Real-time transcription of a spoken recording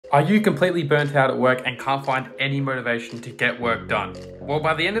Are you completely burnt out at work and can't find any motivation to get work done? Well,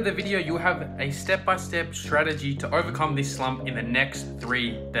 by the end of the video, you'll have a step-by-step strategy to overcome this slump in the next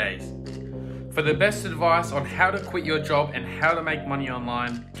 3 days. For the best advice on how to quit your job and how to make money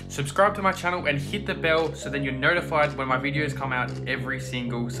online, subscribe to my channel and hit the bell so then you're notified when my videos come out every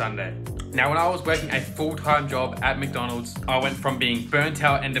single Sunday. Now, when I was working a full-time job at McDonald's, I went from being burnt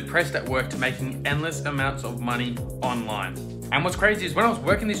out and depressed at work to making endless amounts of money online. And what's crazy is when I was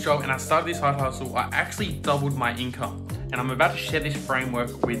working this job and I started this side hustle, I actually doubled my income. And I'm about to share this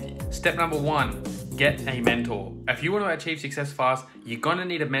framework with you. Step number 1, get a mentor. If you want to achieve success fast, you're gonna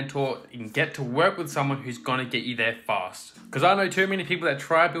need a mentor and get to work with someone who's gonna get you there fast. Because I know too many people that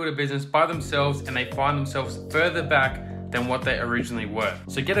try to build a business by themselves and they find themselves further back than what they originally were.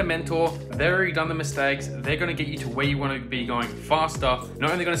 So get a mentor, they've already done the mistakes, they're gonna get you to where you wanna be going faster.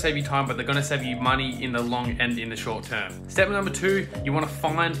 Not only gonna save you time, but they're gonna save you money in the long and in the short term. Step number 2, you wanna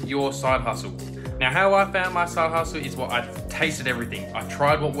find your side hustle. Now, how I found my side hustle is I tasted everything. I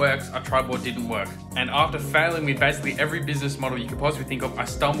tried what works, I tried what didn't work. And after failing with basically every business model you could possibly think of, I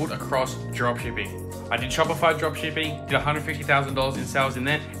stumbled across dropshipping. I did Shopify dropshipping, did $150,000 in sales in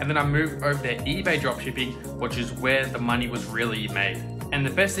there, and then I moved over to eBay dropshipping, which is where the money was really made. And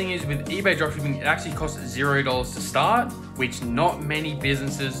the best thing is with eBay dropshipping, it actually costs $0 to start, which not many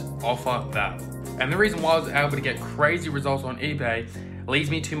businesses offer that. And the reason why I was able to get crazy results on eBay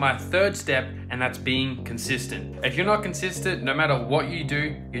leads me to my 3rd step, and that's being consistent. If you're not consistent, no matter what you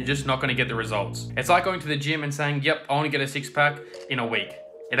do, you're just not gonna get the results. It's like going to the gym and saying, yep, I wanna get a 6-pack in a week.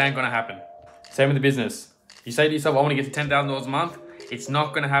 It ain't gonna happen. Same with the business. You say to yourself, I wanna get to $10,000 a month. It's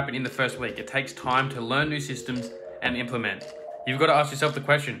not gonna happen in the first week. It takes time to learn new systems and implement. You've got to ask yourself the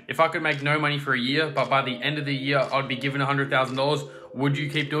question, if I could make no money for a year, but by the end of the year, I'd be given $100,000, would you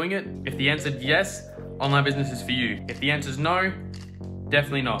keep doing it? If the answer is yes, online business is for you. If the answer is no,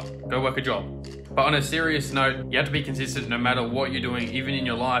 definitely not. Go work a job. But on a serious note, you have to be consistent no matter what you're doing, even in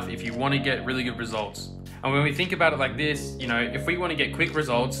your life, if you want to get really good results. And when we think about it like this, if we want to get quick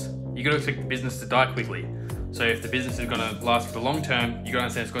results, you got to expect the business to die quickly. So if the business is going to last for the long term, you got to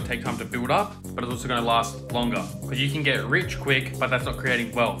understand it's going to take time to build up, but it's also going to last longer. Because you can get rich quick, but that's not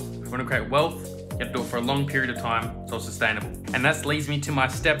creating wealth. If you want to create wealth, you have to do it for a long period of time, so it's sustainable. And that leads me to my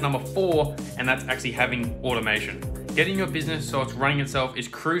step number 4, and that's actually having automation. Getting your business so it's running itself is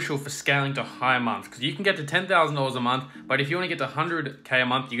crucial for scaling to higher months, because you can get to $10,000 a month, but if you want to get to 100K a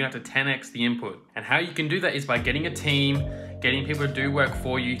month, you're gonna have to 10x the input. And how you can do that is by getting a team, getting people to do work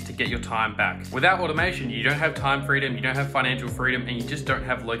for you to get your time back. Without automation, you don't have time freedom, you don't have financial freedom, and you just don't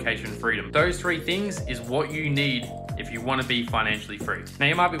have location freedom. Those 3 things is what you need if you want to be financially free. Now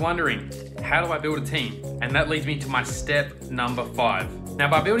you might be wondering, how do I build a team? And that leads me to my step number 5. Now,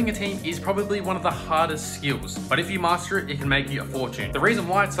 by building a team is probably one of the hardest skills, but if you master it, it can make you a fortune. The reason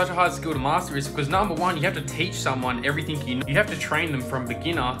why it's such a hard skill to master is because number 1, you have to teach someone everything you know. You have to train them from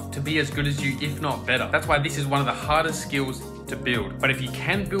beginner to be as good as you, if not better. That's why this is one of the hardest skills to build. But if you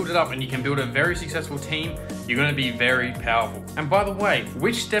can build it up and you can build a very successful team, you're gonna be very powerful. And by the way,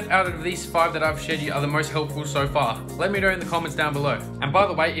 which step out of these 5 that I've shared you are the most helpful so far? Let me know in the comments down below. And by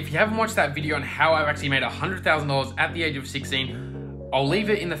the way, if you haven't watched that video on how I've actually made $100,000 at the age of 16, I'll leave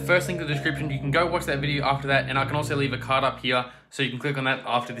it in the first link in the description. You can go watch that video after that, and I can also leave a card up here so you can click on that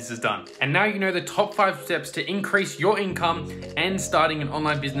after this is done. And now you know the top 5 steps to increase your income and starting an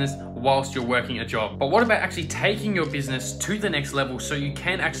online business whilst you're working a job. But what about actually taking your business to the next level so you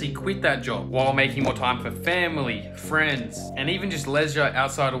can actually quit that job while making more time for family, friends, and even just leisure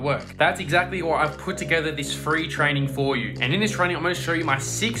outside of work? That's exactly why I've put together this free training for you. And in this training, I'm going to show you my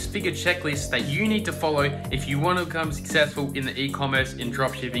 6-figure checklist that you need to follow if you want to become successful in the e-commerce and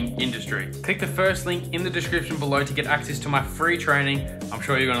dropshipping industry. Click the first link in the description below to get access to my free training. I'm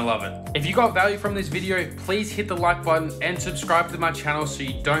sure you're going to love it. If you got value from this video, please hit the like button and subscribe to my channel so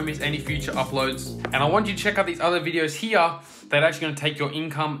you don't miss any future uploads. And I want you to check out these other videos here that are actually going to take your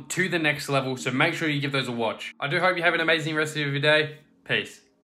income to the next level, so make sure you give those a watch. I do hope you have an amazing rest of your day. Peace.